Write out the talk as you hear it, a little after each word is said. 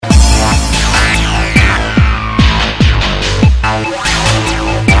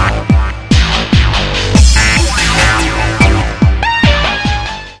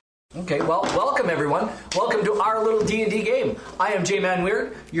I am J-Man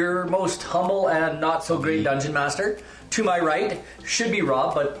Weird, your most humble and not so great dungeon master. To my right should be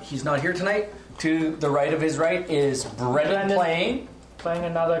Rob, but he's not here tonight. To the right of his right is Brendan playing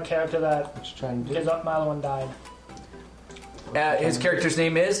another character that his Milo and died. His character's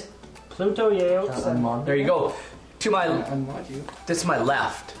name is Pluto Yale. There you go. To my this is my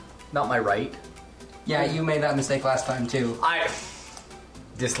left, not my right. Yeah, you made that mistake last time too.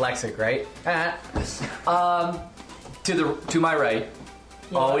 Dyslexic, right? To my right,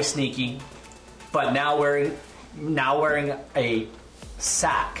 always sneaky, but now wearing a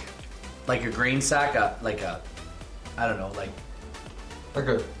sack, like a grain sack,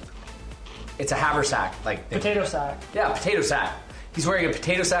 it's a haversack, Potato sack. Yeah, potato sack. He's wearing a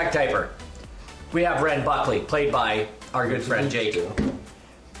potato sack diaper. We have Ren Buckley, played by our good friend Jake.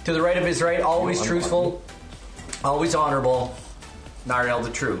 To the right of his right, always truthful, always honorable, Nariel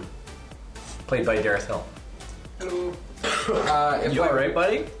the True, played by Dareth Hill. Hello. You alright,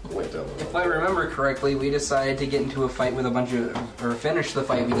 buddy? If I remember correctly, we decided to get into a fight with finish the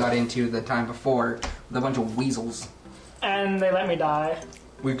fight we got into the time before with a bunch of weasels. And they let me die.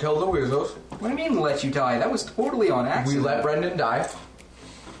 We killed the weasels. What do you mean let you die? That was totally on accident. We let Brendan die.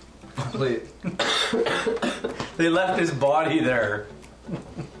 They left his body there.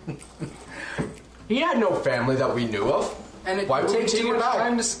 He had no family that we knew of. And it Why would we takes take too him much back?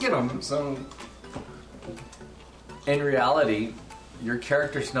 time to skin him, so... In reality, your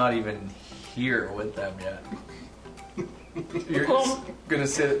character's not even here with them yet. You're just gonna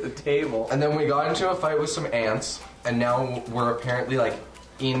sit at the table. And then we got into a fight with some ants, and now we're apparently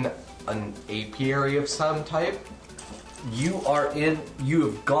in an apiary of some type. You've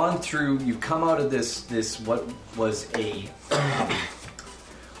come out of this what was a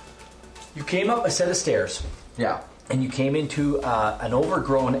you came up a set of stairs. Yeah. And you came into an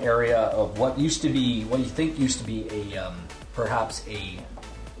overgrown area of what you think used to be perhaps a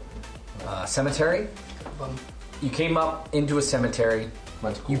cemetery. You came up into a cemetery.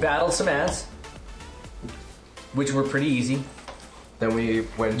 That's cool. You battled some ants, which were pretty easy. Then we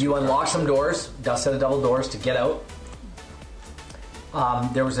went. You unlocked some doors, a set of double doors to get out.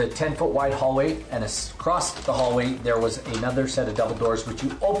 There was a 10-foot wide hallway, and across the hallway there was another set of double doors, which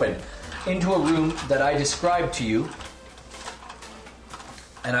you opened into a room that I described to you,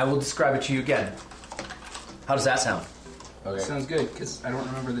 and I will describe it to you again. How does that sound? Okay. Sounds good, because I don't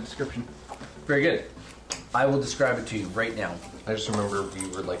remember the description. Very good. I will describe it to you right now. I just remember we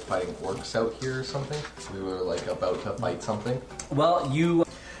were fighting orcs out here or something. We were about to fight something. Well, you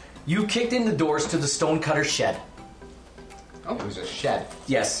kicked in the doors to the stonecutter shed. Oh, it was a shed.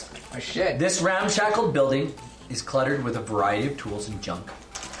 Yes. A shed. This ramshackled building is cluttered with a variety of tools and junk.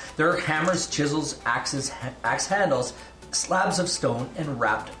 There are hammers, chisels, axes, axe handles, slabs of stone, and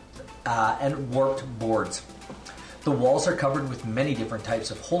warped boards. The walls are covered with many different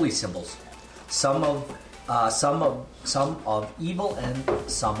types of holy symbols, some of evil and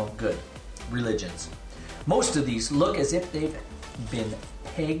some of good religions. Most of these look as if they've been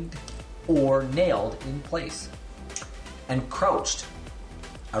pegged or nailed in place. And crouched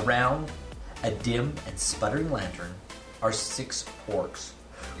around a dim and sputtering lantern are 6 orcs,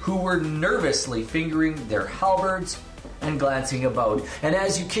 who were nervously fingering their halberds and glancing about. And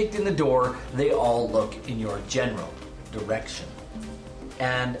as you kicked in the door, they all look in your general direction.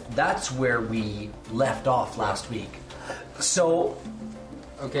 And that's where we left off last week. So,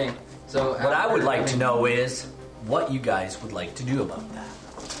 Okay, so... what I would like to know is what you guys would like to do about that.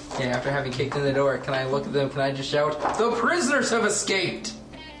 Okay, after having kicked in the door, can I look at them, can I just shout, "The prisoners have escaped!"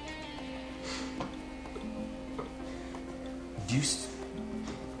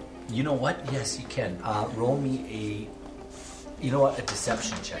 You know what? Yes, you can. Roll me a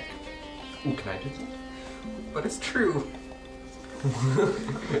deception check. Ooh, can I do that? But it's true.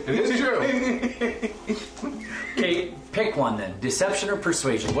 It is true. Okay, pick one then. Deception or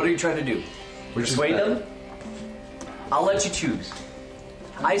persuasion? What are you trying to do? Persuade them? I'll let you choose.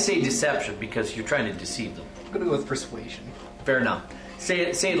 I say deception because you're trying to deceive them. I'm gonna go with persuasion. Fair enough. Say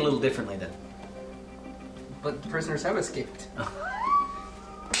it a little differently then. But the prisoners have escaped.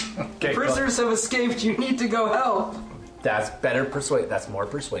 Okay, Prisoners have escaped, you need to go help! that's better persuade. That's more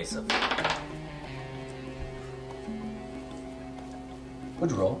persuasive.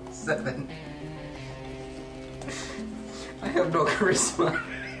 What'd you roll? 7. I have no charisma.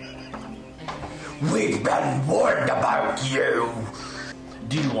 We've been warned about you.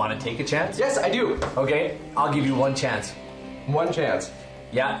 Do you want to take a chance? Yes, I do. Okay, I'll give you one chance. One chance.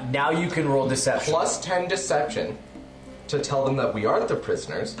 Yeah, now you can roll deception. Plus 10 deception to tell them that we aren't the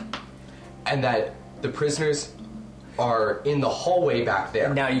prisoners and that the prisoners are in the hallway back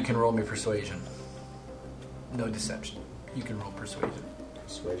there. Now you can roll me persuasion. No deception. You can roll persuasion.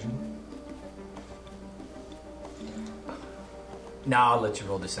 Persuasion. Now I'll let you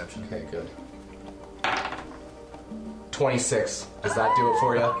roll deception. Okay, good. 26. Does that do it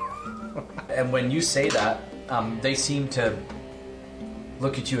for you? And when you say that, they seem to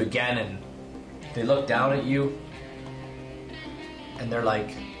look at you again, and they look down at you, and they're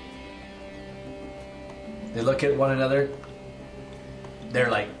like, they look at one another. They're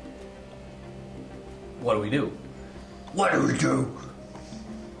like, what do we do? What do we do?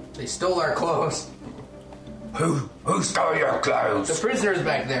 They stole our clothes. Who stole your The clothes? prisoners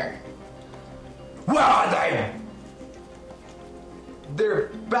back there. Where are they? They're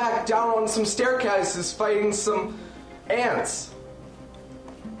back down on some staircases fighting some ants.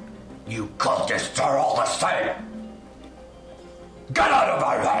 You cultists are all the same. Get out of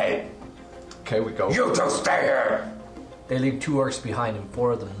our way! Okay, we go. You two stay here! They leave 2 orcs behind and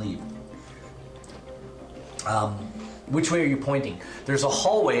 4 of them leave. Which way are you pointing? There's a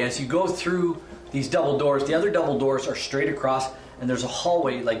hallway as you go through these double doors. The other double doors are straight across, and there's a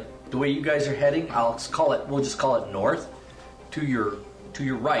hallway like the way you guys are heading. We'll just call it north. To your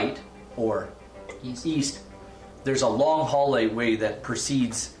right or east. There's a long hallway that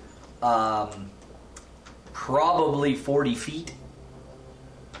proceeds probably 40 feet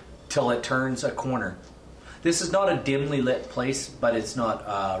till it turns a corner. This is not a dimly lit place, but it's not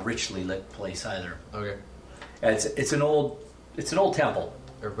a richly lit place either. Okay. It's an old temple.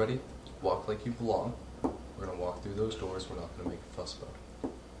 Everybody, walk like you belong. We're gonna walk through those doors. We're not gonna make a fuss about it.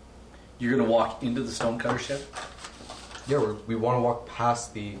 You're gonna walk into the stonecutter shed. Yeah, we want to walk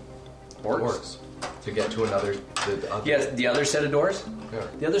past the Orcs? to get to the other. Yes, the other set of doors. Yeah.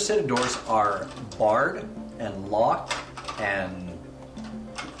 The other set of doors are barred and locked and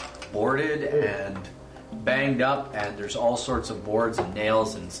boarded and banged up, and there's all sorts of boards and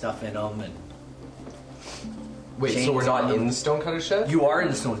nails and stuff in them. And Wait, so chains we're not on them. in the stonecutter shed? You are in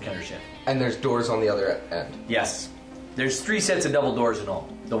the stonecutter shed. And there's doors on the other end. Yes. There's 3 sets of double doors in all.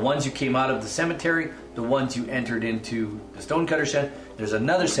 The ones you came out of the cemetery, the ones you entered into the stonecutter shed. There's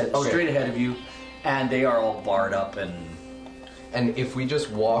another set straight ahead of you, and they are all barred up. And if we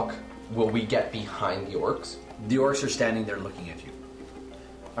just walk, will we get behind the orcs? The orcs are standing there looking at you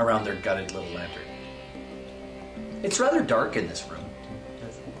around their gutted little lantern. It's rather dark in this room.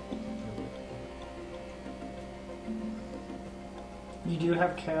 You do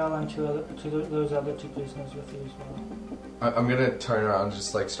have Carol and those other 2 prisoners with you as well. I'm gonna turn around and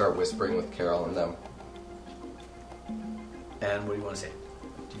just like start whispering with Carol and them. And what do you want to say?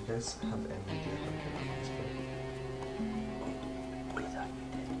 Do you guys have any idea how to get out of this place? What do you thought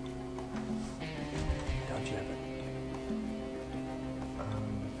you did? Don't you have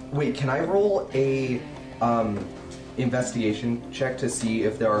it? Wait, can I roll a investigation check to see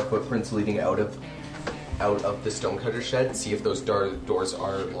if there are footprints leading out of the stonecutter shed? See if those doors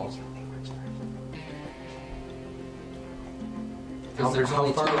are locked. Because there's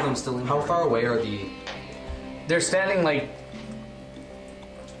only 2 of them still in How here. far away are the? They're standing like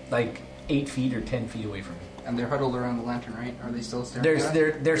 8 feet or 10 feet away from you. And they're huddled around the lantern, right? Are they still staring at us?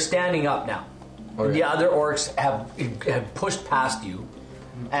 They're standing up now. Okay. The other orcs have pushed past you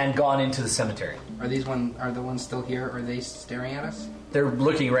and gone into the cemetery. Are the ones still here? Are they staring at us? They're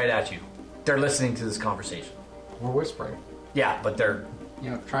looking right at you. They're listening to this conversation. We're whispering. Yeah, but they're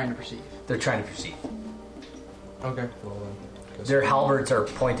Trying to perceive. trying to perceive. Okay. Well, then. Their halberds are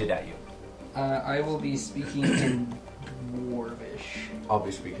pointed at you. I will be speaking in Dwarvish. I'll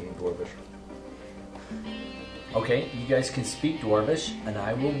be speaking Dwarvish. Okay, you guys can speak Dwarvish, and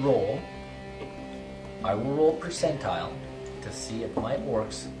I will roll percentile to see if my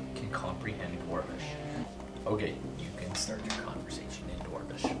orcs can comprehend Dwarvish. Okay, you can start your conversation in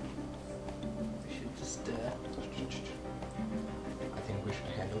Dwarvish. We should just, I think we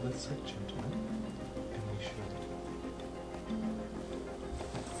should handle this like gentlemen, and we should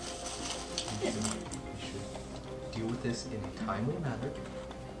deal with this in a timely manner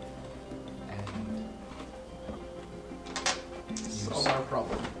and solve our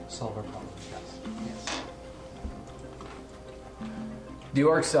problem. solve our problem. Yes. Yes. The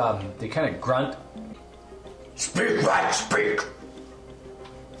orcs, they kind of grunt. Speak right, speak!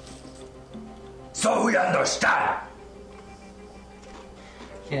 So we understand!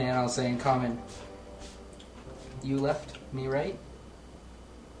 Okay, and I'll say in common, you left me right?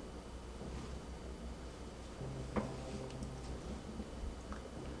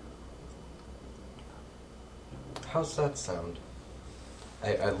 How's that sound?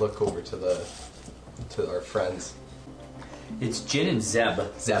 I look over to our friends. It's gin and Zeb.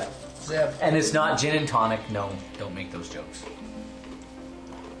 Zep. Zeb. And it's not gin and tonic. No, don't make those jokes.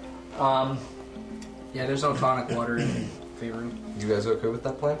 Yeah, there's no tonic water in favor. You guys okay with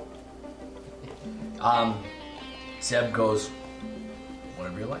that plan? Zeb goes,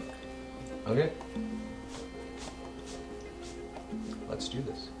 whatever you like. Okay. Let's do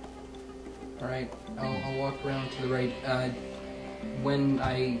this. All right, I'll walk around to the right.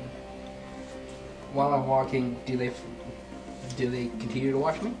 While I'm walking, do they continue to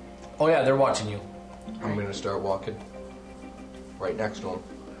watch me? Oh yeah, they're watching you. I'm gonna start walking right next to him.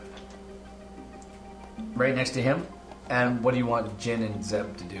 Right next to him. And what do you want Jin and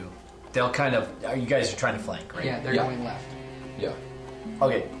Zeb to do? They'll kind of... You guys are trying to flank, right? Yeah, they're Yeah. going left. Yeah.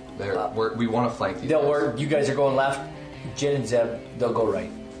 Okay. We want to flank these They'll guys. work. You guys are going left. Jin and Zeb, they'll go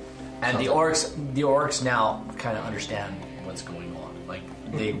right. And the orcs now kind of understand what's going on. Like,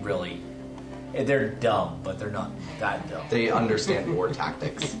 they really... They're dumb, but they're not that dumb. They understand war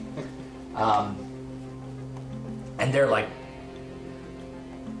tactics. And they're like,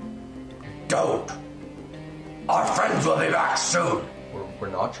 don't! Our friends will be back soon! We're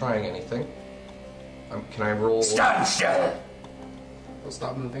not trying anything. Can I roll? Stand still! They'll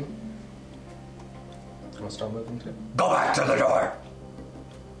stop moving. I'm gonna start moving too. Go back to the door!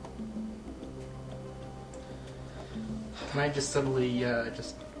 Can I just suddenly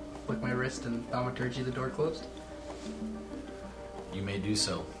just flick my wrist and thaumaturgy the door closed? You may do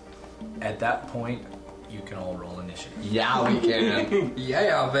so. At that point, you can all roll initiative. Yeah, we can.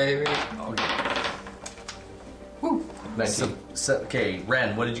 Yeah, baby. Okay. Woo. 19. Okay,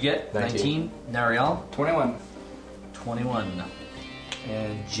 Ren, what did you get? 19. Nariel? 21. 21.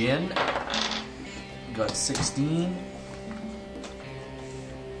 And Jin got 16.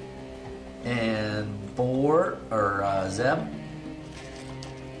 And Zeb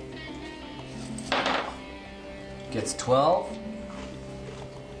gets 12.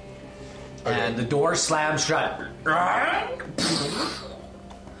 And the door slams shut.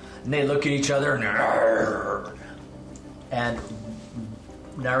 And they look at each other and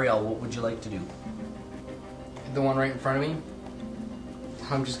Nariel, what would you like to do? The one right in front of me.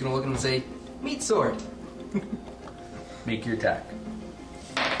 I'm just gonna look at him and say, "Meat sword." Make your attack.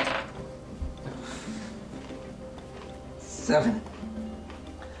 7.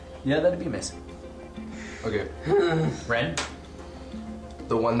 Yeah, that'd be missing. Okay. Ren?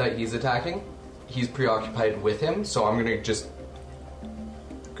 The one that he's attacking, he's preoccupied with him, so I'm gonna just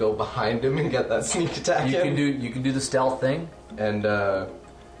go behind him and get that sneak attack You in. can do the stealth thing. And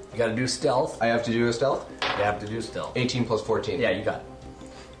You gotta do stealth. I have to do a stealth? You have to do stealth. 18 plus 14. Yeah, you got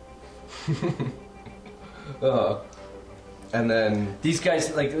it. And then These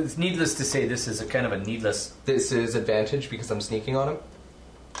guys, like, it's needless to say, this is a kind of a needless... this is advantage because I'm sneaking on him.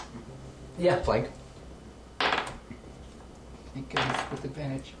 Yeah. Flank. Thank goodness, with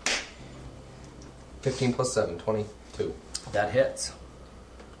advantage. 15 plus 7, 22. That hits.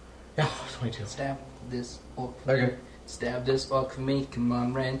 Yeah, 22. Stab this orc. Okay. Stab this orc for me. Come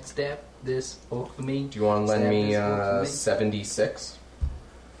on, Ren. Stab this orc for me. Do you want to lend Stab me this orc for 76?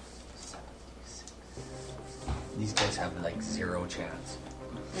 These guys have, like, 0 chance.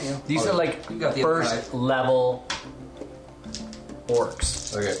 There you go. These are, like, You got the first other 5. level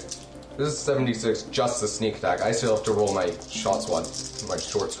orcs. Okay. This is 76, just the sneak attack. I still have to roll my short sword. My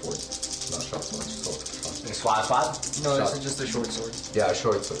short sword. Not short sword, short sword. Swat. No, this Shot. is just a short sword. Yeah,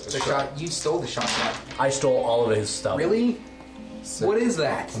 short sword. The shot. You stole the shotgun. I stole all of his stuff. Really? So- What is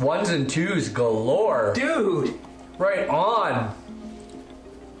that? 1s and 2s galore. Dude! Right on.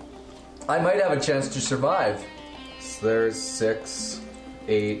 I might have a chance to survive. So there's 6,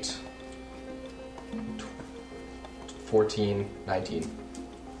 8, 14, 19.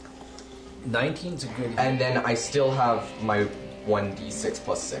 19's a good... And then I still have my 1d6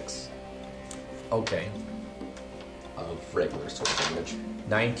 plus 6 Okay. of regular sword damage.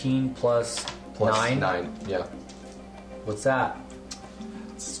 19 plus 9. 9, yeah. What's that?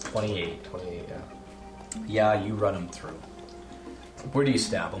 It's 28. 28, yeah. Yeah, you run him through. Where do you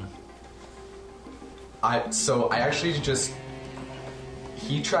stab him? I actually just...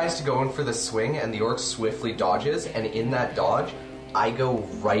 He tries to go in for the swing, and the orc swiftly dodges, and in that dodge, I go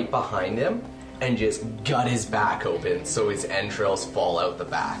right behind him and just gut his back open so his entrails fall out the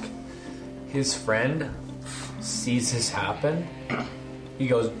back. His friend sees this happen. He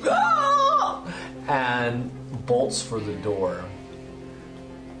goes, "Ah!" and bolts for the door.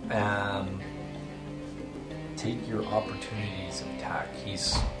 Take your opportunities of attack.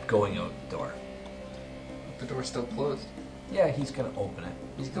 He's going out the door. The door's still closed. Yeah, he's going to open it.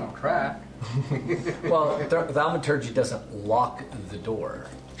 He's gonna try. Well, thaumaturgy doesn't lock the door.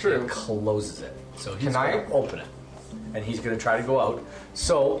 True. It closes it. So he's Can I- going to open it. And he's going to try to go out.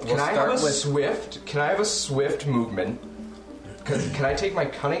 So we'll Can I start have a with... swift? Can I have a swift movement? Can I take my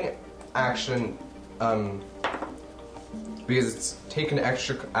cunning action? because it's taken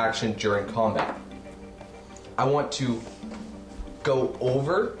extra action during combat. I want to go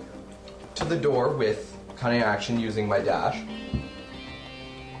over to the door with cunning action using my dash.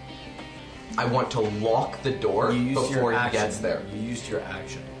 I want to lock the door You used before your he action. gets there. You used your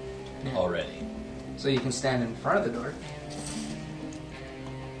action already. So you can stand in front of the door.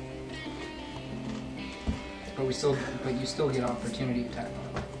 But you still get opportunity attack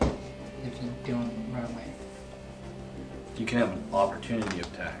on it if you don't run away. You can have an opportunity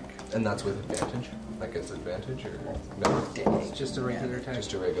attack. And that's with advantage? Like it's advantage or no? It's just a regular attack.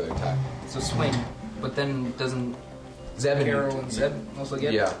 Just a regular attack. So swing, but then doesn't Zeb and Carol and Zeb also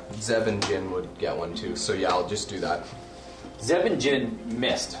get? Yeah, Zeb and Jin would get one too. So yeah, I'll just do that. Zeb and Jin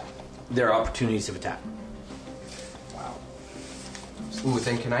missed their opportunities of attack. Wow. Ooh,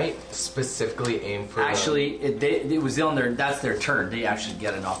 then can I specifically aim for? Actually, it was on their. That's their turn. They actually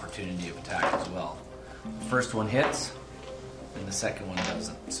get an opportunity of attack as well. The first one hits, and the second one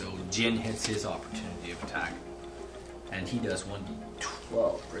doesn't. So Jin hits his opportunity of attack, and he does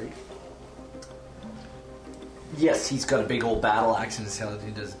 1d12, right? Yes, he's got a big old battle axe in his hand.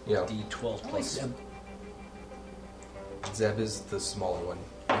 He does Yeah. d12 plus. Zeb is the smaller one.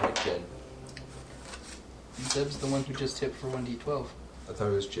 I hit Jin. Zeb's the one who just hit for 1d12. I thought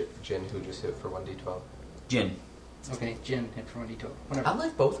it was Jin who just hit for 1d12. Jin. Okay, Jin hit for 1d12. Whatever. I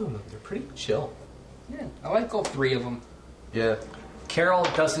like both of them. They're pretty chill. Yeah, I like all three of them. Yeah. Carol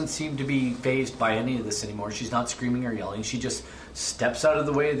doesn't seem to be phased by any of this anymore. She's not screaming or yelling. She just steps out of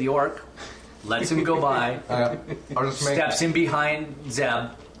the way of the orc, lets him go by, I'll just make. steps in behind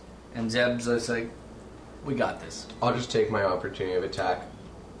Zeb, and Zeb's just like, we got this. I'll just take my opportunity of attack.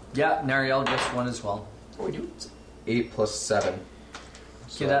 Yeah, Nariel gets one as well. Oh, we do 8 plus 7.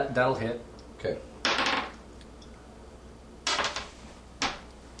 Okay, that'll hit. Okay.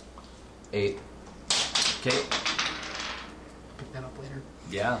 8. Okay, Pick that up later.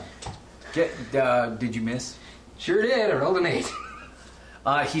 yeah. Did you miss? Sure did. I rolled an 8.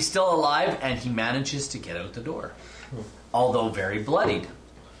 He's still alive, and he manages to get out the door, although very bloodied.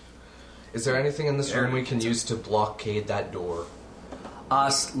 Is there anything in this room we can use to blockade that door?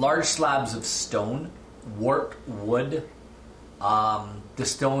 Large slabs of stone, warped wood. The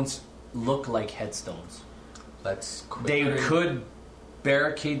stones look like headstones. Let's quit. They could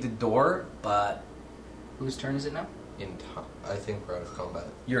barricade the door, but Whose turn is it now? I think we're out of combat.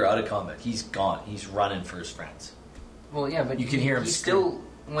 you're out of combat. He's gone. He's running for his friends. Well, yeah, but You can hear him He's scream. still,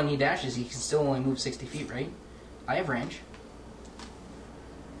 when he dashes, he can still only move 60 feet, right? I have range.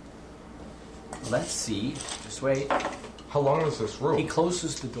 Let's see. Just wait. How long is this room? He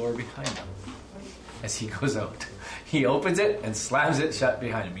closes the door behind him as he goes out. He opens it and slams it shut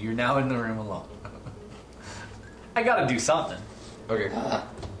behind him. You're now in the room alone. I gotta do something. Okay.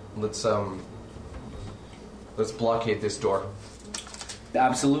 Let's blockade this door.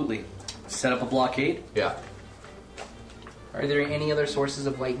 Absolutely. Set up a blockade. Yeah. Are there any other sources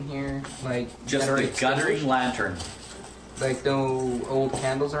of light in here? Like Just that are the guttering extinguished? lantern. Like no old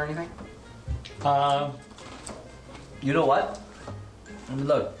candles or anything? You know what? Let me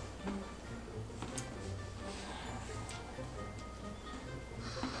look.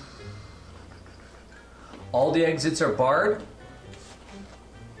 All the exits are barred.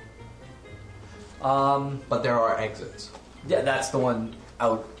 But there are exits. Yeah, that's the one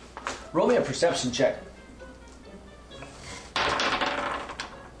out. Roll me a perception check.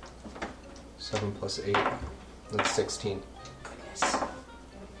 7 plus 8. That's 16.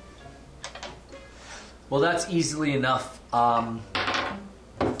 Well, that's easily enough.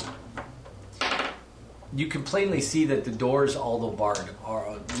 You can plainly see that the doors, although barred,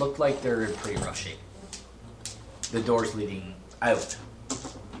 look like they're in pretty rough shape. The doors leading out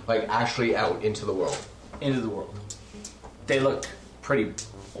Like actually out into the world. into the world. They look pretty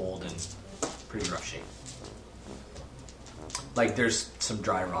old and pretty rough shape. Like there's some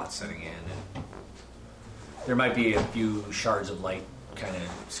dry rot setting in, and there might be a few shards of light kind of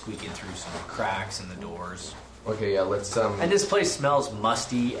squeaking through some cracks in the doors. Okay, yeah, let's And this place smells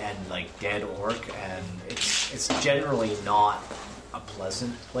musty and like dead orc, and it's generally not a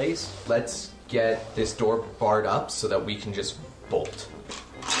pleasant place. let's get this door barred up so that we can just bolt.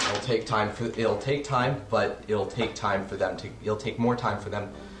 It'll take time, but it'll take more time for them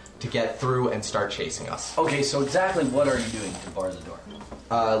to get through and start chasing us. Okay, so exactly what are you doing to bar the door?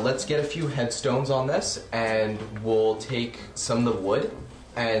 Let's get a few headstones on this, and we'll take some of the wood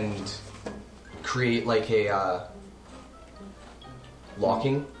and create like a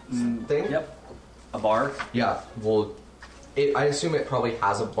locking thing. Yep. A bar? Yeah, I assume it probably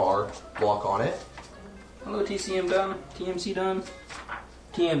has a bar block on it. Hello, TCM done. TMC done.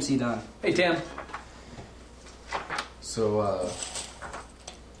 TMC done. Hey, Tim. So,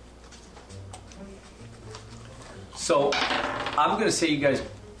 I'm gonna say you guys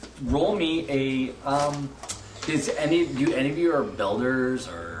roll me a. Is any of you are builders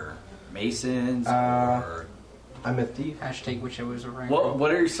or masons or I'm a thief. Hashtag wish I was a rank.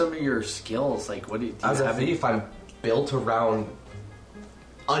 what are some of your skills? Like, what do you As a have? thief, I'm built around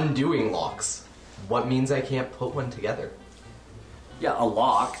undoing locks. What means I can't put one together? Yeah, a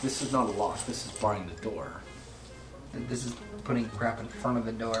lock. This is not a lock. This is barring the door. This is putting crap in front of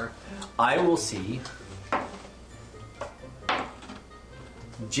the door. I will see.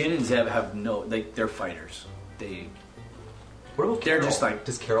 Jin and Zeb have they're fighters. What about They're Carol? just like-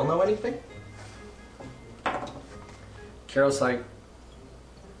 Does Carol know anything? Carol's like,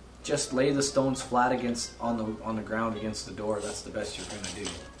 just lay the stones flat on the ground against the door. That's the best you're gonna do.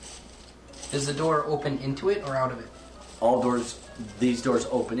 Does the door open into it or out of it? All doors, these doors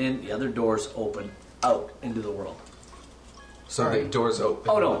open in. The other doors open out into the world. So the Alright. doors open.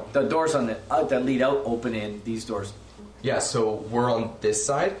 Oh no, the doors on the that lead out open in. These doors. Yeah, so we're on this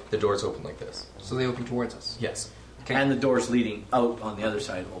side. The doors open like this. So they open towards us. Yes. Okay. And the doors leading out on the other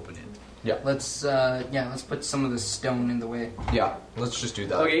side open in. Yeah. Let's put some of the stone in the way. Yeah. Let's just do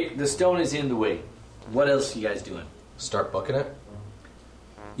that. Okay, the stone is in the way. What else are you guys doing? Start booking it.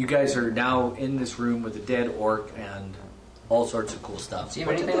 You guys are now in this room with a dead orc and all sorts of cool stuff. See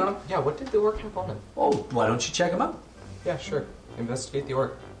anything on him? Yeah. What did the orc have on him? Oh, why don't you check them out? Yeah, sure. Investigate the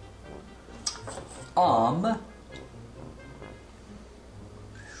orc.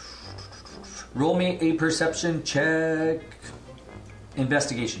 Roll me a perception check.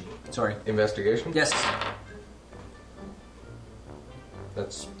 Investigation. Sorry. Investigation. Yes.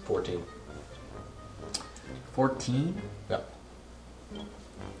 That's 14. 14. Yeah.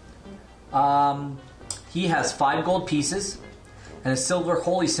 He has 5 gold pieces and a silver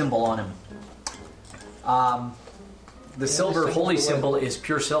holy symbol on him. The silver symbol holy for what? symbol is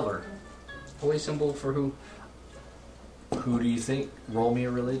pure silver. Holy symbol for who? Who do you think? Roll me a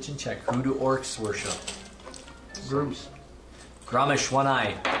religion check. Who do orcs worship? Grooms. Grommish One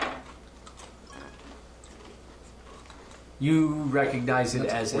Eye. You recognize it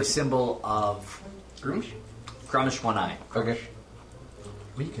as a symbol of Grooms? Grommish One Eye. Okay.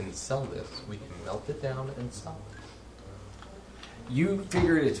 We can sell this. We can melt it down and sell it. You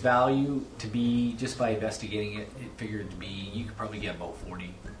figured its value to be, just by investigating it, it figured to be, you could probably get about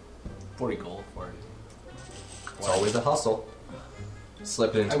 40 gold for it. It's always a hustle.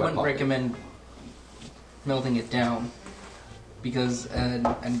 Slip it into I my wouldn't pocket. recommend melting it down because and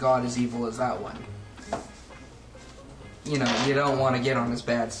God is evil as that one. You know, you don't want to get on his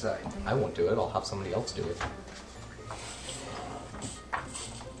bad side. I won't do it. I'll have somebody else do it.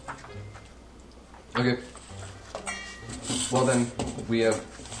 Okay. Well then, we have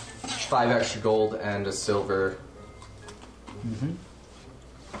 5 extra gold and a silver. Mm-hmm.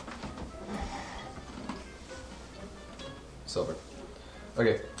 Silver.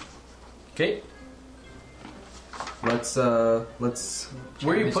 Okay. Okay. Let's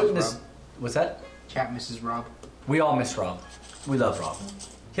Where are you Mrs. putting this? Rob. What's that? Chat Mrs. Rob. We all miss Rob. We love Rob.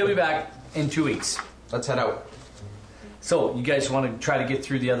 He'll be back in 2 weeks. let's head out. So, you guys want to try to get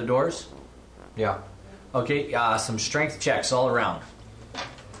through the other doors? Yeah. Okay, some strength checks all around.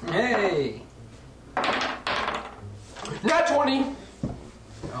 Hey! Nat 20!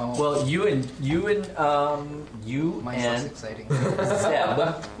 Oh, Well, you mine's less and exciting. Zeb,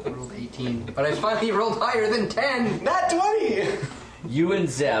 I rolled 18, but I finally rolled higher than 10! Nat 20! you and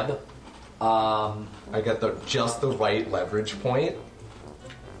Zeb, I got just the right leverage point.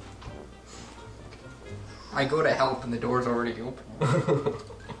 I go to help and the door's already open.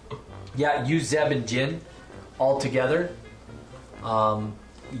 yeah, you, Zeb, and Jin, all together.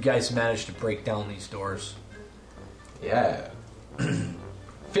 You guys managed to break down these doors. Yeah.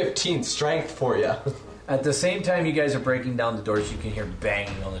 15 strength for you. At the same time you guys are breaking down the doors, you can hear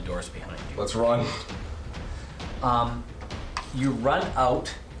banging on the doors behind you. Let's run. You run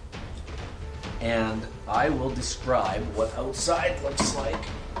out, and I will describe what outside looks like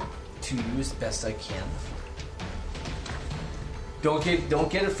to you as best I can. Don't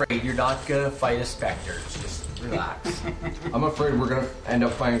get afraid. You're not gonna fight a specter. Just relax. I'm afraid we're gonna end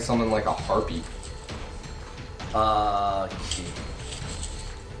up finding something like a harpy. Okay.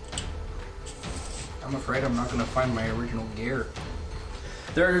 I'm afraid I'm not going to find my original gear.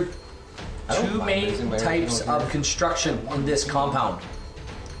 There are I don't two mind losing main my types original of gear. construction in this compound.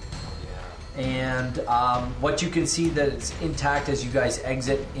 And what you can see that it's intact as you guys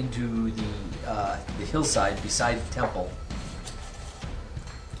exit into the hillside beside the temple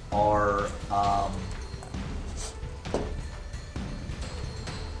are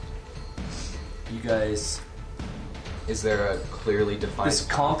you guys Is there a clearly defined... This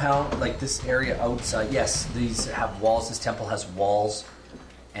compound, like this area outside, yes, these have walls. This temple has walls,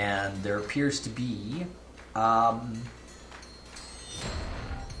 and there appears to be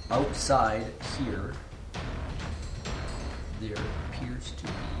outside here. There appears to be.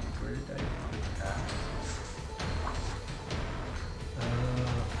 Where did I put that?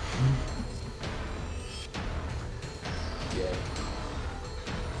 Yeah.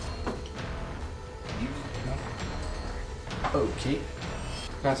 Okay.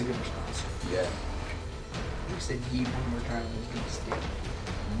 That's a good response. Yeah. You said yeet one more time. It was gonna stick.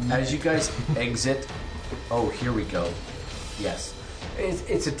 As you guys exit, oh, here we go. Yes,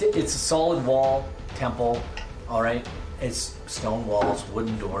 it's a solid wall temple. All right, it's stone walls,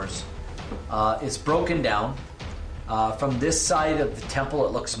 wooden doors. It's broken down. From this side of the temple,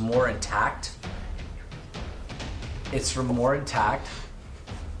 it looks more intact. It's from more intact,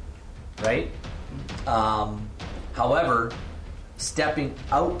 right? However, stepping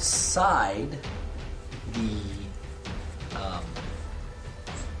outside the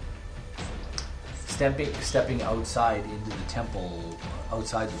stepping outside into the temple,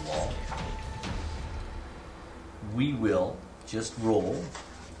 outside the wall, we will just roll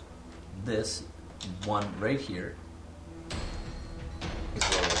this one right here. He's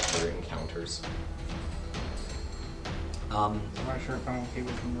rolling for encounters. I'm not sure if I'm okay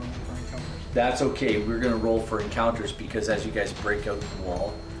with him rolling for encounters. That's okay. We're going to roll for encounters because as you guys break out the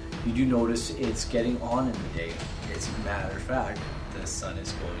wall, you do notice it's getting on in the day. As a matter of fact, the sun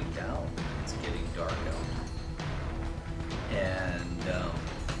is going down. It's getting dark out. And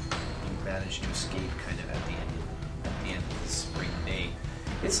you managed to escape kind of at the end of the spring day.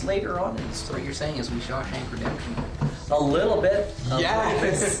 It's later on in the So what spring. you're saying is we Shawshank Redemption. A little bit.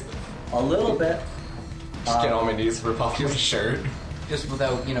 Yes! A little bit. Just get on my knees, rip off my shirt. Just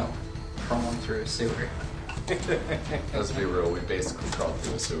without, crawling through a sewer. Let's be real, we basically crawled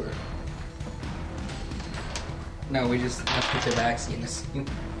through a sewer. No, we just left the tabaxi in this.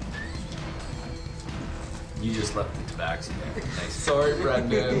 You just left the tabaxi there. Nice. Sorry,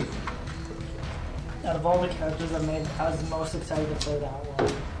 Brendan. Out of all the characters I made, I was the most excited to play that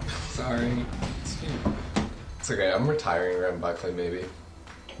one. Sorry. It's okay, I'm retiring around Buckley, maybe.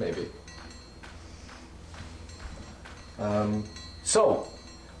 Maybe. So,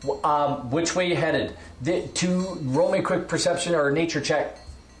 which way you headed? To roll me a quick perception or nature check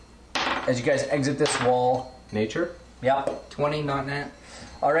as you guys exit this wall. Nature? Yep. 20, not nat.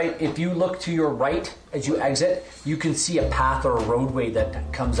 All right. If you look to your right as you exit, you can see a path or a roadway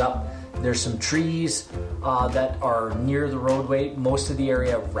that comes up. There's some trees that are near the roadway. Most of the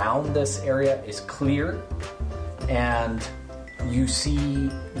area around this area is clear, and you see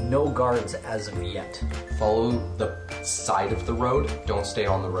no guards as of yet. Follow the side of the road, don't stay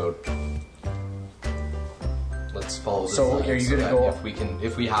on the road. Let's follow the So, side are you so gonna that go-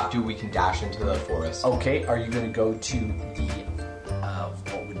 if we have to, we can dash into the forest. Okay. Are you going to go to the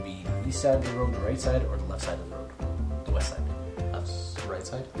what would be the east side of the road, the right side, or the left side of the road, the west side? Right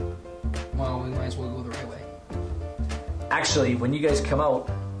side? Well, we might as well go the right way. Actually, when you guys come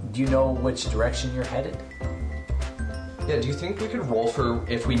out, do you know which direction you're headed? Yeah, do you think we could roll for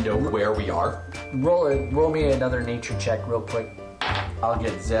if we know where we are? Roll me another nature check real quick. I'll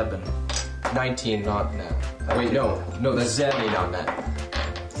get Zeb and 19, not net. Wait, no, that's Zeb. 20, not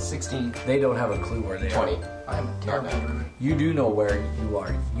net. 16. they don't have a clue where they 20. are. I'm a terrible bad. druid. You do know where you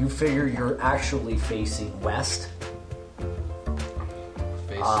are. You figure you're actually facing west.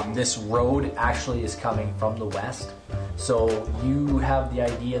 Facing. This road actually is coming from the west. So you have the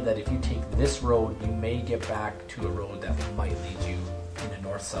idea that if you take this road, you may get back to a road that might lead you in a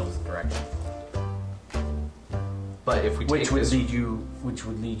north-south direction. But if we Which take would this, lead you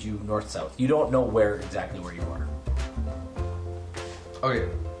north-south. You don't know exactly where you are. okay,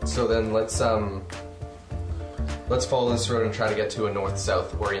 so then let's follow this road and try to get to a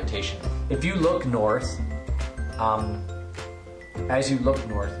north-south orientation. If you look north, as you look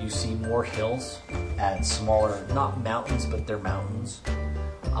north, you see more hills and smaller, not mountains, but they're mountains.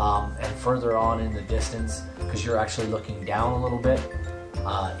 And further on in the distance, because you're actually looking down a little bit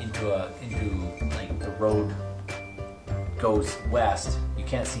into like the road goes west. You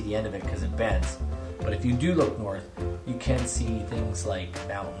can't see the end of it because it bends. But if you do look north, you can see things like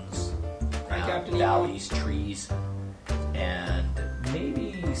mountains, Hi, Captain valleys, trees, and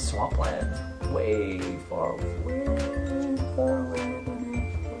maybe swampland way far away.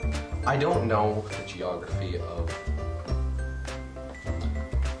 I don't know the geography of...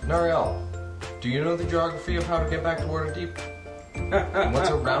 Nariel, do you know the geography of how to get back to Waterdeep? And what's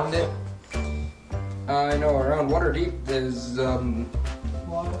around it? I know around Waterdeep is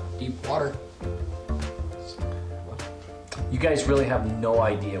Water. deep water. You guys really have no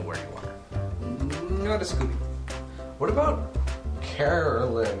idea where you are. Not a Scooby. What about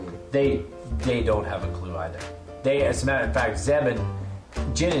Carolyn? They don't have a clue either. They, as a matter of fact,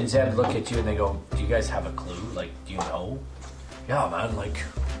 Jin and Zeb look at you and they go, "Do you guys have a clue? Like, do you know?" "Yeah, man. Like,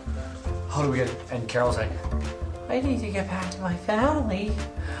 how do we get?" And Carol's like, "I need to get back to my family."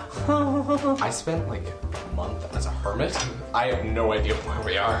 I spent like a month as a hermit. I have no idea where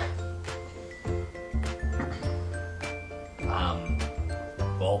we are.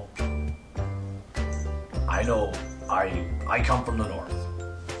 Well, I know. I come from the north.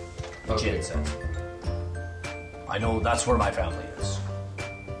 Okay. Jin says. I know that's where my family is.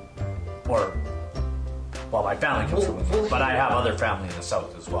 Or, well, my family comes from the north, but I have other family in the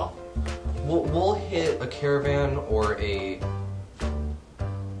south as well. We'll hit a caravan or a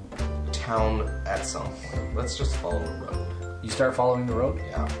town at some point. Let's just follow the road. You start following the road?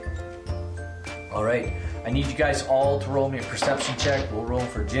 Yeah. All right. I need you guys all to roll me a perception check. We'll roll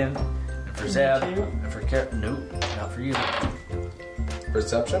for Jin, and for Zeb, too? and for No, not for you.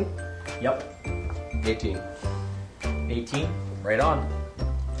 Perception? Yep. 18. 18. Right on.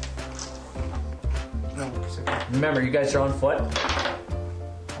 No, perception. Remember, you guys are on foot.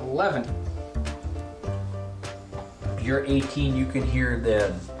 11. You're 18. You can hear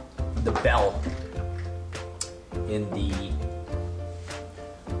the bell in the.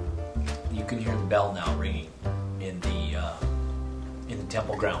 You can hear the bell now ringing in the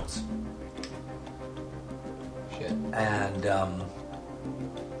temple grounds, Shit. and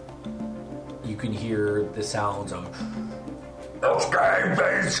you can hear the sounds of "Escape!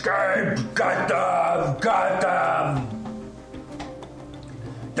 Escape! Got them!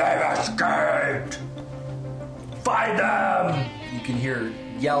 They've escaped! Find them!" You can hear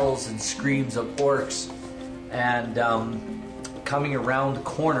yells and screams of orcs, and coming around the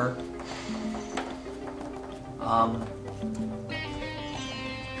corner,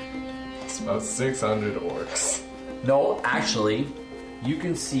 It's about 600 orcs. no, actually, you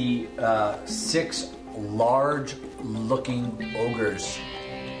can see 6 large-looking ogres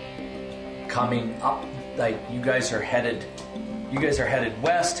coming up. Like you guys are headed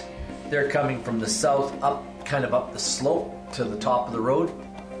west. They're coming from the south, kind of up the slope to the top of the road,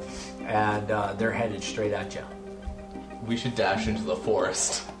 and they're headed straight at you. We should dash into the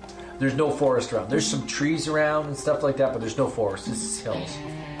forest. There's no forest around. There's some trees around and stuff like that, but there's no forest. This is hills.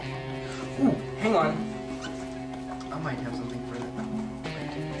 Ooh, hang on. I might have something for that. I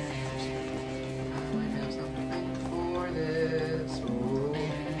might have something for this. Ooh,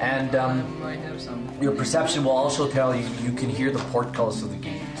 And I might have some. your perception will also tell you you can hear the portcullis of the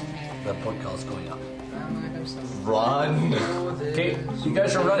gate. The portcullis going up. I might have some Run! for this. Okay, you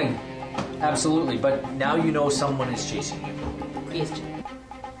guys are running. Absolutely, but now you know someone is chasing you. Question.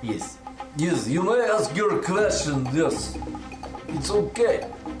 Yes. Yes, you may ask your question, yes. It's okay.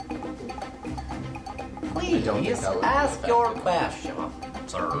 Please don't think that would be ask effective. your question,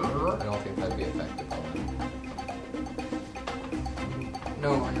 sir. I don't think that'd be effective.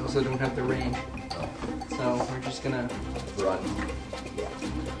 No, I also don't have the range. So we're just gonna. Run.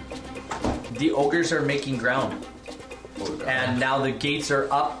 The ogres are making ground, and now the gates are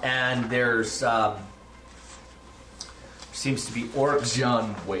up, and there's seems to be orcs.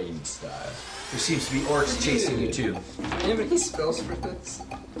 John Wayne style. There seems to be orcs chasing you too. Anybody spells for this?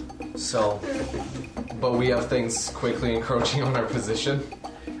 So, But we have things quickly encroaching on our position.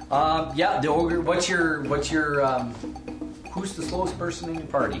 yeah, the ogre. What's your who's the slowest person in your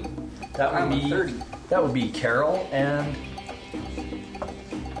party? That would I'm be 30. That would be Carol and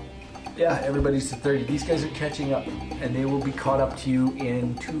yeah, everybody's at 30. These guys are catching up, and they will be caught up to you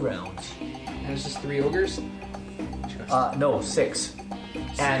in 2 rounds. And it's just 3 ogres? No, 6.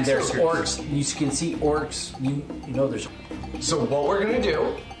 And there's ogres. orcs. You can see orcs. You know there's. So what we're gonna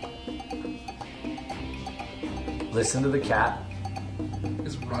do? Listen to the cat.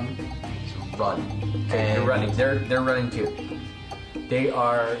 Is run. Run. Okay, they're running. They're running too. They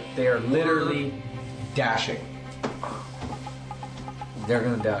are literally. Dashing. They're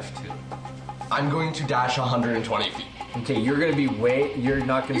gonna dash too. I'm going to dash 120 feet. Okay, you're gonna be You're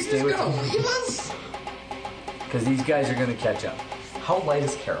not gonna stay with them leave us? because these guys are gonna catch up. How light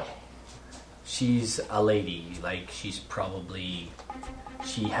is Carol? She's a lady. Like she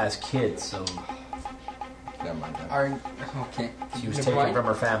has kids, so Never mind that. Okay. she was Never taken mind. from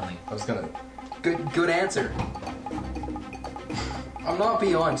her family. I was gonna. Good answer. I'm not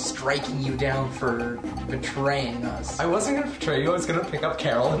beyond striking you down for betraying us. I wasn't gonna betray you. I was gonna pick up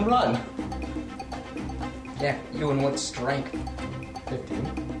Carol and run. Yeah, you and what strength?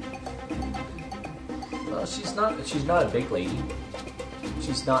 15. Well, she's not a big lady.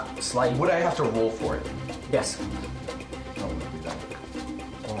 She's not slight. Would I have to roll for it? Yes. Oh,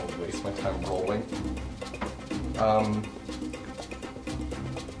 waste my time rolling.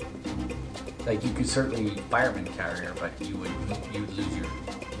 Like you could certainly fireman carrier, but you would lose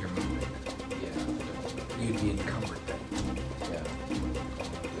your movement. Yeah. You'd be encumbered then. Yeah.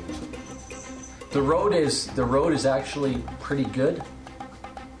 The road is actually pretty good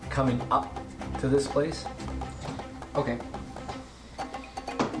coming up to this place. Okay.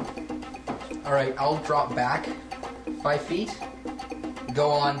 Alright, I'll drop back 5 feet. Go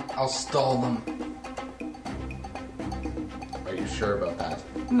on, I'll stall them. Are you sure about that?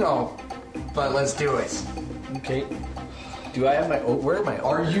 No, but let's do it. Okay. Do I have my? Where are my?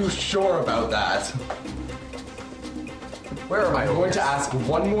 Are you sure about that? Where are my? I'm going to ask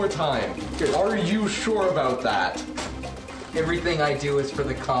one more time. Are you sure about that? Everything I do is for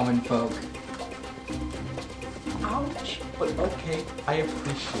the common folk. Ouch. But okay, I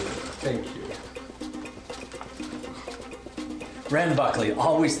appreciate it. Thank you. Ren Buckley,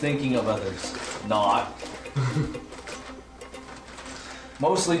 always thinking of others. Not.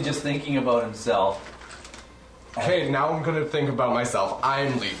 Mostly just thinking about himself. Okay, now I'm gonna think about myself.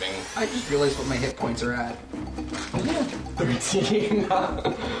 I'm leaving. I just realized what my hit points are at. 13.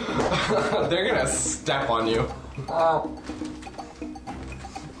 They're gonna step on you.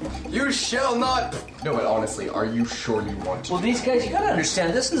 You shall not. No, but honestly, are you sure you want to? Well, these guys, you gotta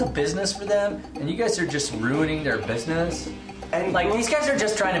understand, this is a business for them, and you guys are just ruining their business. And Like, these guys are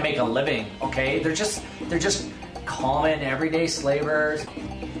just trying to make a living, okay? They're just common, everyday slavers.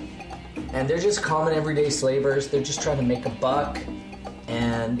 And they're just common, everyday slavers. They're just trying to make a buck.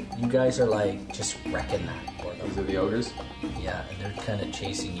 And you guys are, like, just wrecking that for These them. are the ogres. Yeah, and they're kind of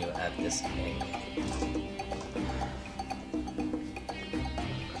chasing you at this angle.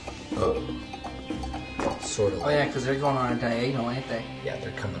 Sort of. Oh yeah, because they're going on a diagonal, ain't they? Yeah,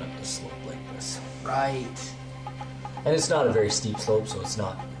 they're coming up the slope like this. Right. And it's not a very steep slope, so it's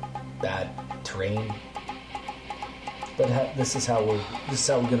not bad terrain. But this is how we're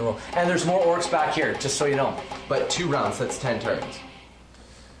gonna roll. And there's more orcs back here, just so you know. But 2 rounds, that's 10 turns.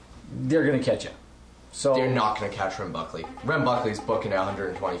 They're gonna catch you. So They're not gonna catch Rem Buckley. Rem Buckley's booking at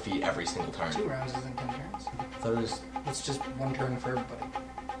 120 feet every single turn. 2 rounds isn't 10 turns. It's just 1 turn for everybody.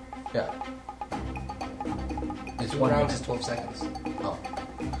 Yeah. it's 2 one rounds is 12 seconds. Oh.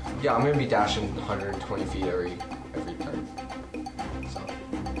 Yeah, I'm gonna be dashing 120 feet every turn. So.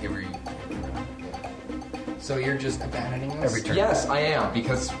 every So you're just abandoning us? every turn. Yes, I am,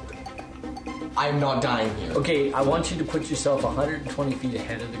 because I'm not dying here. Okay, I want you to put yourself 120 feet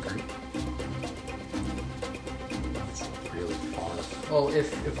ahead of the group. That's really far. Well,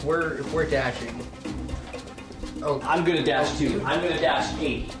 if we're dashing. Oh, I'm gonna dash too. I'm gonna dash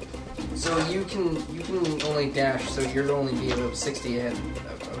 80. so you can only dash, so you're only be about 60 ahead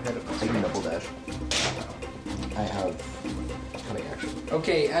of us. I can double dash. I have cutting action.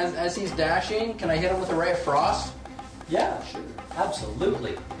 Okay, as he's dashing, can I hit him with a ray of frost? Yeah, sure.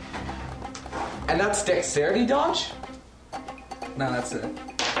 Absolutely. And that's dexterity dodge? No, that's it.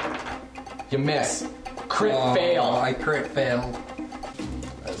 You miss. Crit Oh, fail. I crit failed.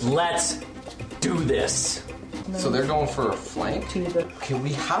 Let's do this. So they're going for a flank? To the Okay,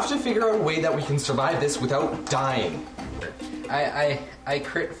 we have to figure out a way that we can survive this without dying. I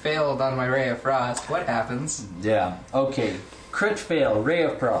crit failed on my ray of frost. What happens? Yeah. Okay. Crit fail. Ray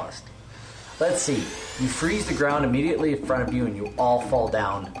of frost. Let's see. You freeze the ground immediately in front of you, and you all fall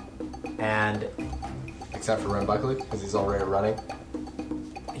down. And Except for Rem Buckley, because he's already running.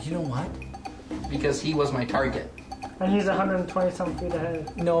 you know what? Because he was my target. and he's 120 some feet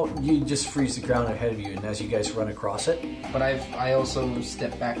ahead. No, you just freeze the ground ahead of you, and as you guys run across it, But I also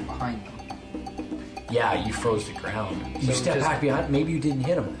stepped back behind them. yeah, you froze the ground. You So step just- back behind. Maybe you didn't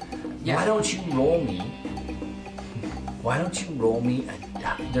hit him. Yeah. Why don't you roll me? Why don't you roll me?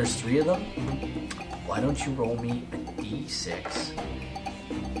 There's 3 of them. Why don't you roll me a d6?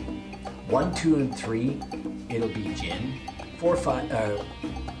 1, 2, and 3. It'll be Jin. 4, 5.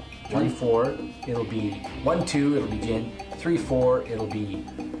 3, 4. It'll be 1, 2. It'll be Jin. 3, 4. It'll be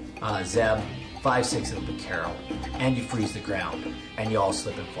Zeb. 5, 6. It'll be Carol. And you freeze the ground, and you all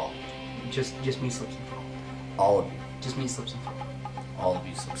slip and fall. Just me slips and fall. All of you. Just me slips and fall. All of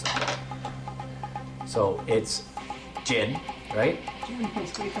you slips and fall. So it's Jin, right?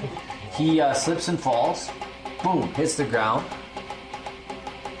 He slips and falls. Boom, hits the ground.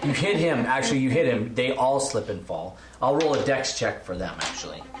 You hit him. Actually, you hit him. They all slip and fall. I'll roll a dex check for them,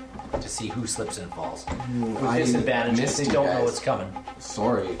 actually, to see who slips and falls. With I disadvantage, if missed they you don't know guys. what's coming.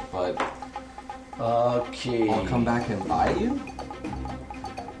 Sorry, but Okay. I'll come back and buy you?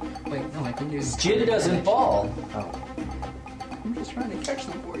 Wait, no, I can use. Jin doesn't fall. Oh. I'm just trying to catch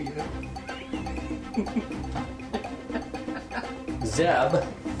them for you. Zeb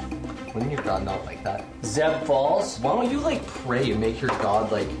Wouldn't your god not like that? Zeb falls, Why don't you like pray and make your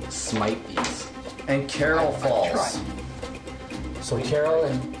god like smite these? and Carol I've falls. tried. So Carol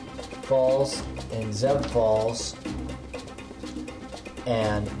and falls, and Zeb falls,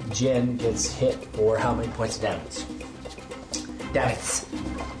 and Jin gets hit for how many points of damage? Damn it.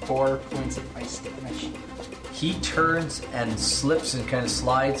 4 points of ice damage. He turns and slips and kind of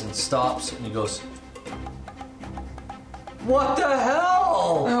slides and stops, and he goes, "What the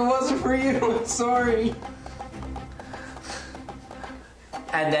hell?" That wasn't for you. Sorry.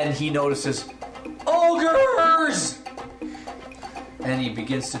 And then he notices, ogres! And he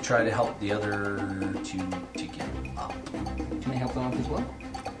begins to try to help the other two to get up. Can I help them up as well?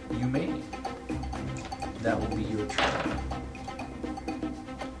 You may. That will be your turn.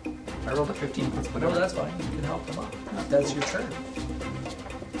 I rolled a 15 plus No, whatever. that's fine. You can help them up. That's your turn.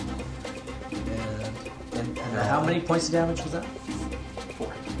 And how many points of damage was that?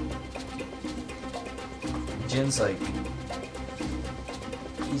 4. Jin's like,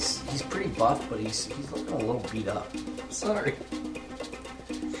 he's pretty buff, but he's looking a little beat up. Sorry.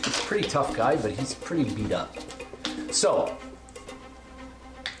 He's a pretty tough guy, but he's pretty beat up. So,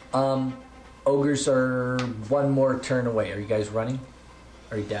 ogres are one more turn away. Are you guys running?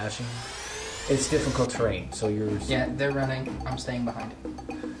 Are you dashing? It's difficult terrain, so you're... Yeah, they're running. I'm staying behind.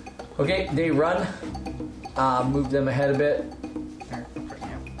 Okay, they run. Move them ahead a bit. They're up right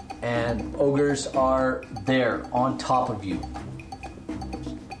now. And ogres are there, on top of you.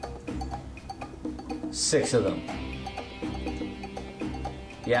 6 of them.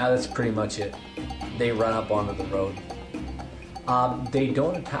 Yeah, that's pretty much it. They run up onto the road. They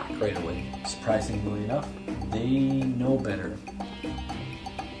don't attack right away, surprisingly enough. They know better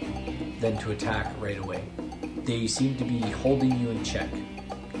than to attack right away. They seem to be holding you in check.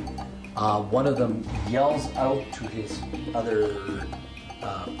 One of them yells out to his other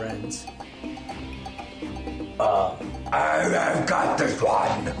friends. I've got this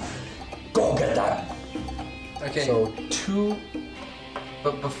one. Go get them. Okay. So 2,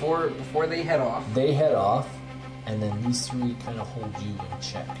 But before they head off, they head off, and then these 3 kind of hold you in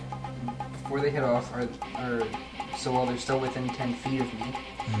check. so while they're still within 10 feet of me,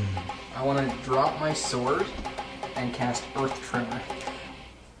 I want to drop my sword and cast Earth Tremor.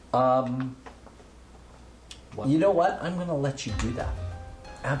 You know what? I'm going to let you do that.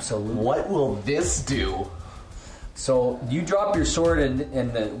 Absolutely. What will this do? So you drop your sword,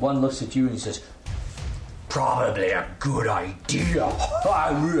 and the one looks at you and he says, "Probably a good idea."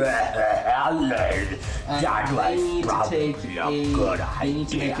 That They need was to take probably a good They need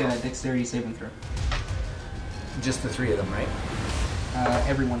to make idea. a dexterity saving throw. Just the 3 of them, right?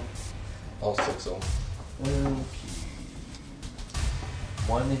 Everyone. All 6 of them.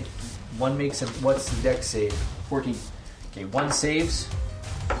 Okay. One makes a... What's the dex save? 14. Okay, one saves.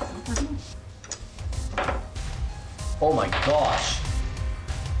 Oh my gosh.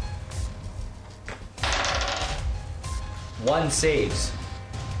 One saves.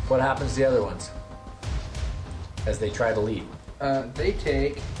 What happens to the other ones? As they try to leave. They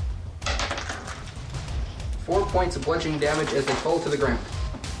take 4 points of bludgeoning damage as they fall to the ground.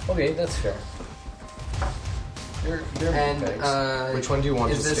 Okay, that's fair. They're And bags. Which one do you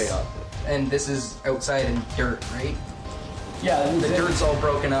want to is this- stay up? And this is outside in dirt, right? Yeah, The dirt's all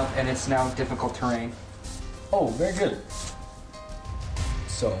broken up and it's now difficult terrain. Oh, very good.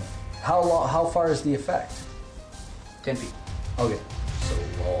 So, how far is the effect? 10 feet. Okay. So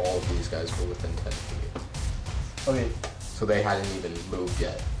all these guys were within 10 feet. Okay. So they hadn't even moved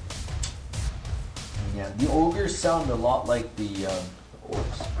yet. Yeah, the ogres sound a lot like the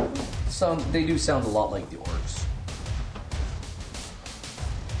orcs. They do sound a lot like the orcs.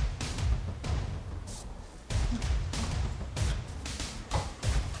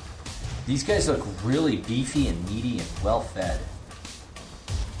 These guys look really beefy and meaty and well fed.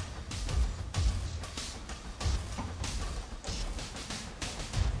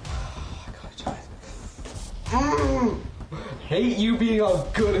 Hate you being all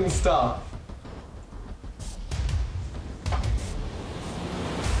good and stuff.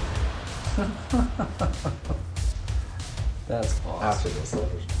 That's awesome. After this, I'll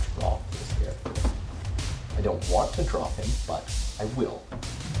just drop this character. I don't want to drop him, but I will.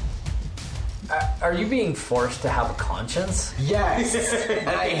 Are you being forced to have a conscience? Yes! And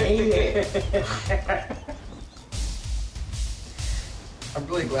I hate it! I'm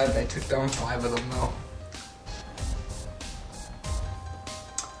really glad I took down 5 of them though.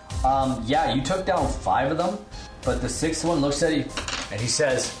 Yeah, you took down 5 of them, but the 6th one looks at you and he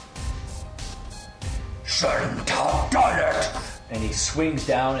says, "Shouldn't have done it!" And he swings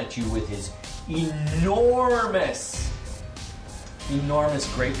down at you with his enormous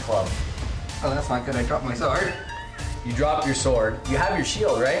enormous great club. Oh, that's not good. I dropped my sword. You drop your sword. You have your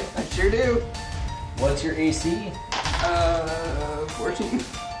shield, right? I sure do. What's your AC? 14.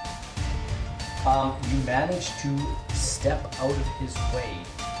 You manage to step out of his way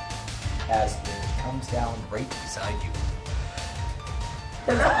as it comes down right beside you.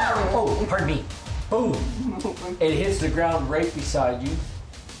 Oh, pardon me. Boom. It hits the ground right beside you.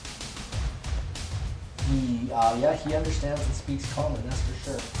 He understands and speaks common, that's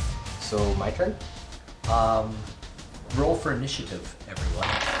for sure. So my turn. Roll for initiative, everyone.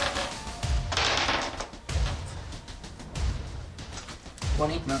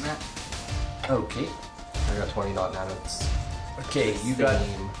 20, not that. Okay. I got 20, not nat. It's Okay, you got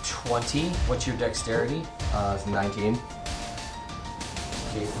Same. 20. What's your dexterity? it's 19.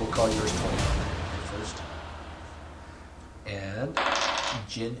 Okay, we'll call yours 20 first. And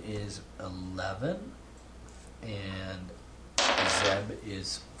Jin is 11. And Zeb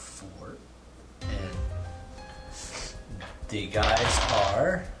is 4. And the guys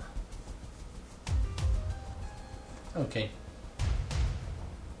are... Okay.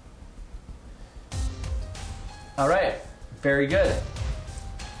 Alright. Very good.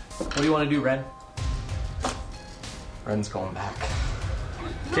 What do you want to do, Ren? Ren's going back.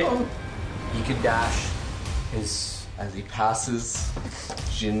 Okay. You can dash his... As he passes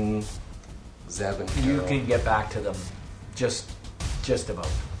Jin, Zeb, and You Carol. can get back to them just about.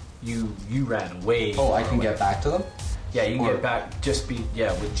 You ran way. Oh, I far can away. get back to them? Yeah, you can Or- get back.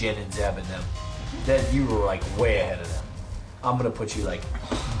 With Jin and Zeb and them. Then you were like way ahead of them. I'm gonna put you like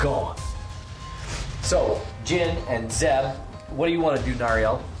gone. So Jin and Zeb, what do you want to do,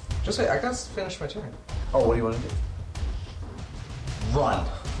 Nariel? Just wait, I gotta finish my turn. Oh, what do you want to do? Run.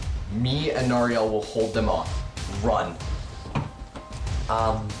 Me and Nariel will hold them off. Run.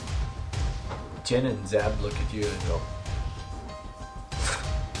 Jin and Zeb look at you and go,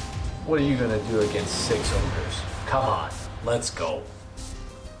 "What are you gonna do against 6 ogres? Come on, let's go."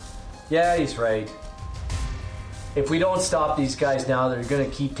 Yeah, he's right. If we don't stop these guys now, they're gonna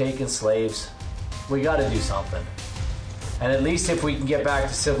keep taking slaves. We gotta do something. And at least if we can get back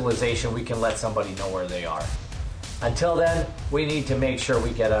to civilization, we can let somebody know where they are. Until then, we need to make sure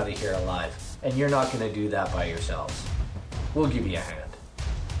we get out of here alive. And you're not gonna do that by yourselves. We'll give you a hand.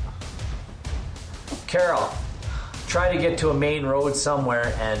 Carol, try to get to a main road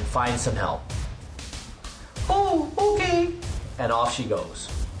somewhere and find some help. Oh, okay. And off she goes.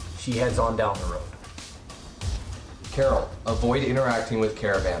 She heads on down the road. Carol, avoid interacting with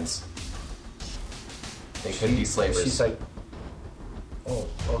caravans. They could be slavers. She's like, oh,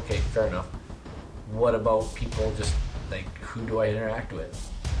 okay, fair enough. What about people just, like, who do I interact with?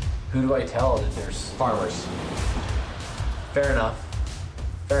 Who do I tell that there's... farmers. Fair enough.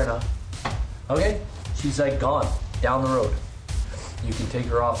 Fair enough. Okay, she's like gone, down the road. You can take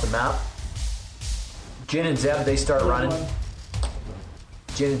her off the map. Jin and Zeb, they start running.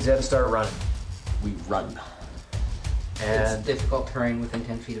 Jin and Zeb start running. We run. And It's difficult terrain within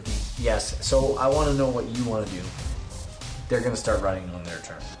 10 feet of me. yes, so I want to know what you want to do. They're going to start running on their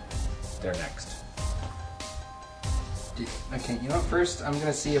turn. They're next. Okay, you know what? First, I'm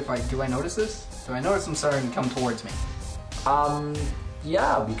gonna see if I notice this. Do I notice them starting to come towards me?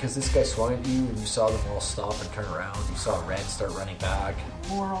 Yeah, because this guy swung at you and you saw them all stop and turn around. You saw Red start running back.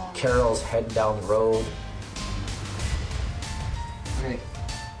 Carol's heading down the road. Okay.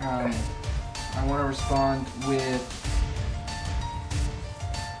 I want to respond with.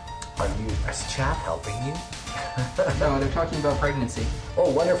 Are you, is chat helping you? No, they're talking about pregnancy. Oh,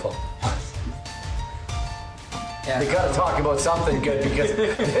 wonderful. Yeah, We gotta talk about something good because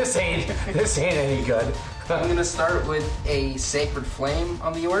this ain't any good. I'm gonna start with a sacred flame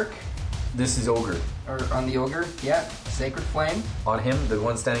on the orc, This is Ogre. or on the ogre. Yeah, sacred flame. On him, the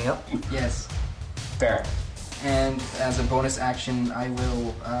one standing up? Yes. Fair. And as a bonus action, I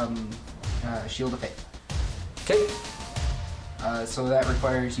will shield of faith. Okay. So that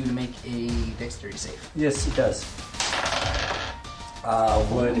requires you to make a dexterity save. Yes, it does.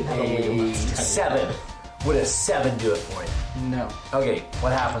 Would a 7 do it for you? No. Okay,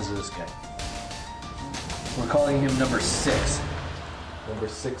 what happens to this guy? We're calling him number 6. Number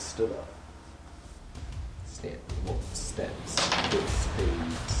 6 stood up. Stand. Well, stand.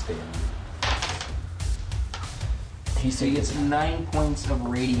 So he gets 9 points of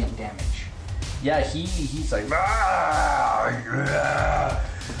radiant damage. Yeah, he's like, "Ah, yeah,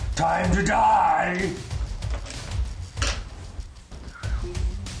 time to die."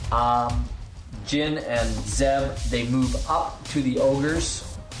 Jin and Zeb, they move up to the ogres,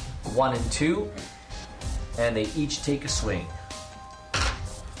 1 and 2, and they each take a swing.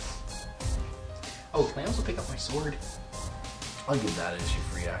 Oh, can I also pick up my sword? I'll give that as your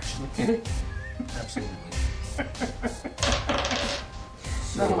free action. Absolutely.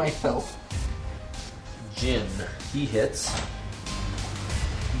 Not my fault. Jin, he hits.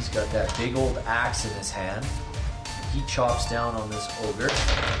 He's got that big old axe in his hand. He chops down on this ogre.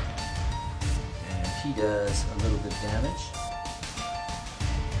 And he does a little bit of damage.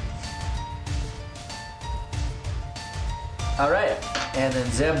 Alright, and then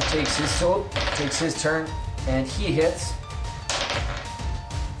Zeb takes his turn, and he hits.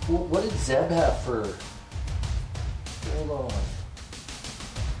 What did Zeb have for... Hold on.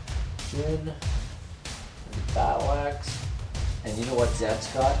 Jin, and battle axe. And you know what Zeb's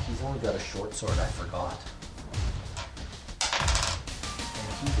got? He's only got a short sword, I forgot.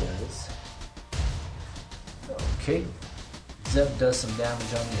 And he does. Okay. Zeb does some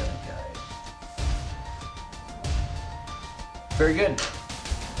damage on the other guy. Very good.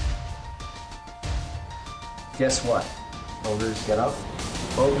 Guess what? Ogres get up.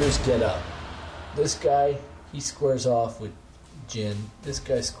 Ogres get up. This guy, he squares off with Jin. This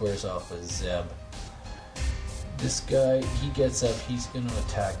guy squares off with Zeb. This guy, he gets up. He's going to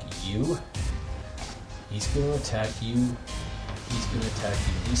attack you. He's going to attack you. He's going to attack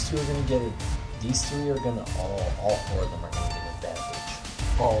you. These two are going to get it. These three are going to all four of them are going to get advantage.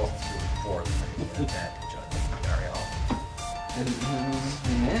 All four of them are going to get advantage on the Ariel.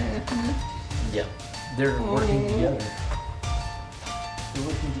 Yeah, they're working together. They're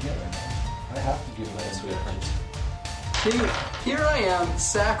working together, man. I have to give them a sweet punch. Here I am,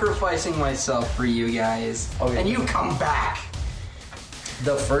 sacrificing myself for you guys, and you come back.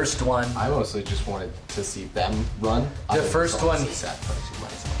 The first one. I mostly just wanted to see them run. The first one. Sacrificing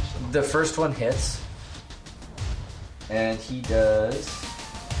myself, so. The first one hits, and he does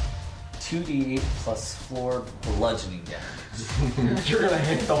 2d8 plus 4 bludgeoning damage. You're gonna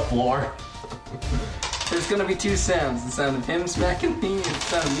hit the floor. There's gonna be two sounds: the sound of him smacking me, and the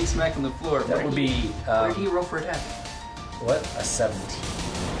sound of me smacking the floor. That would be Where did he roll for attack? what? A 17.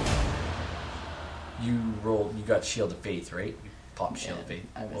 You rolled. You got Shield of Faith, right? You popped Shield of Faith.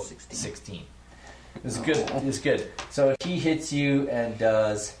 I have a 16. 16. It's good. It's good. So he hits you and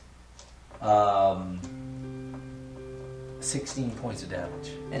does 16 points of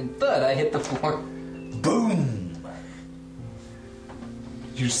damage. And thud, I hit the floor. Boom!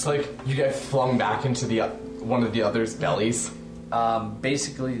 You just you get flung back into the one of the other's bellies.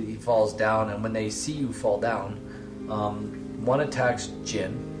 Basically, he falls down, and when they see you fall down, one attacks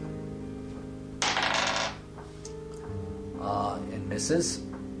Jin and misses,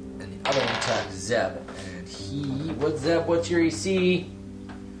 and the other one attacks Zeb. And he, what's Zeb? What's your AC?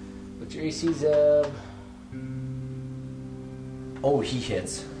 What's your AC, Zeb? Oh, he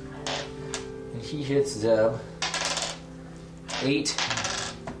hits, and he hits Zeb. 8,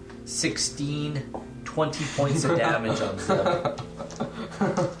 16, 20 points of damage on Zeb.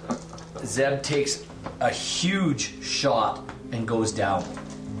 Zeb takes a huge shot and goes down.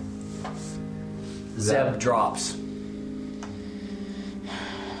 Zeb drops.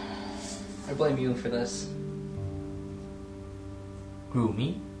 I blame you for this. Who,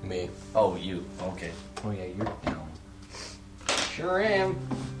 me? Me. Oh, you. Okay. Oh, yeah, you're down. Sure am.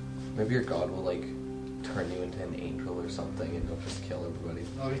 Maybe your god will turn you into an angel or something, and you'll just kill everybody.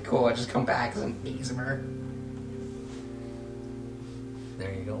 Okay, cool. I just come back as an Azimer.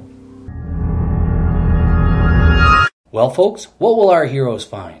 There you go. Well, folks, what will our heroes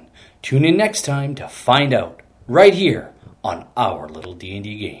find? Tune in next time to find out, right here on our little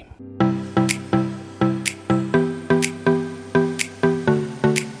D&D game.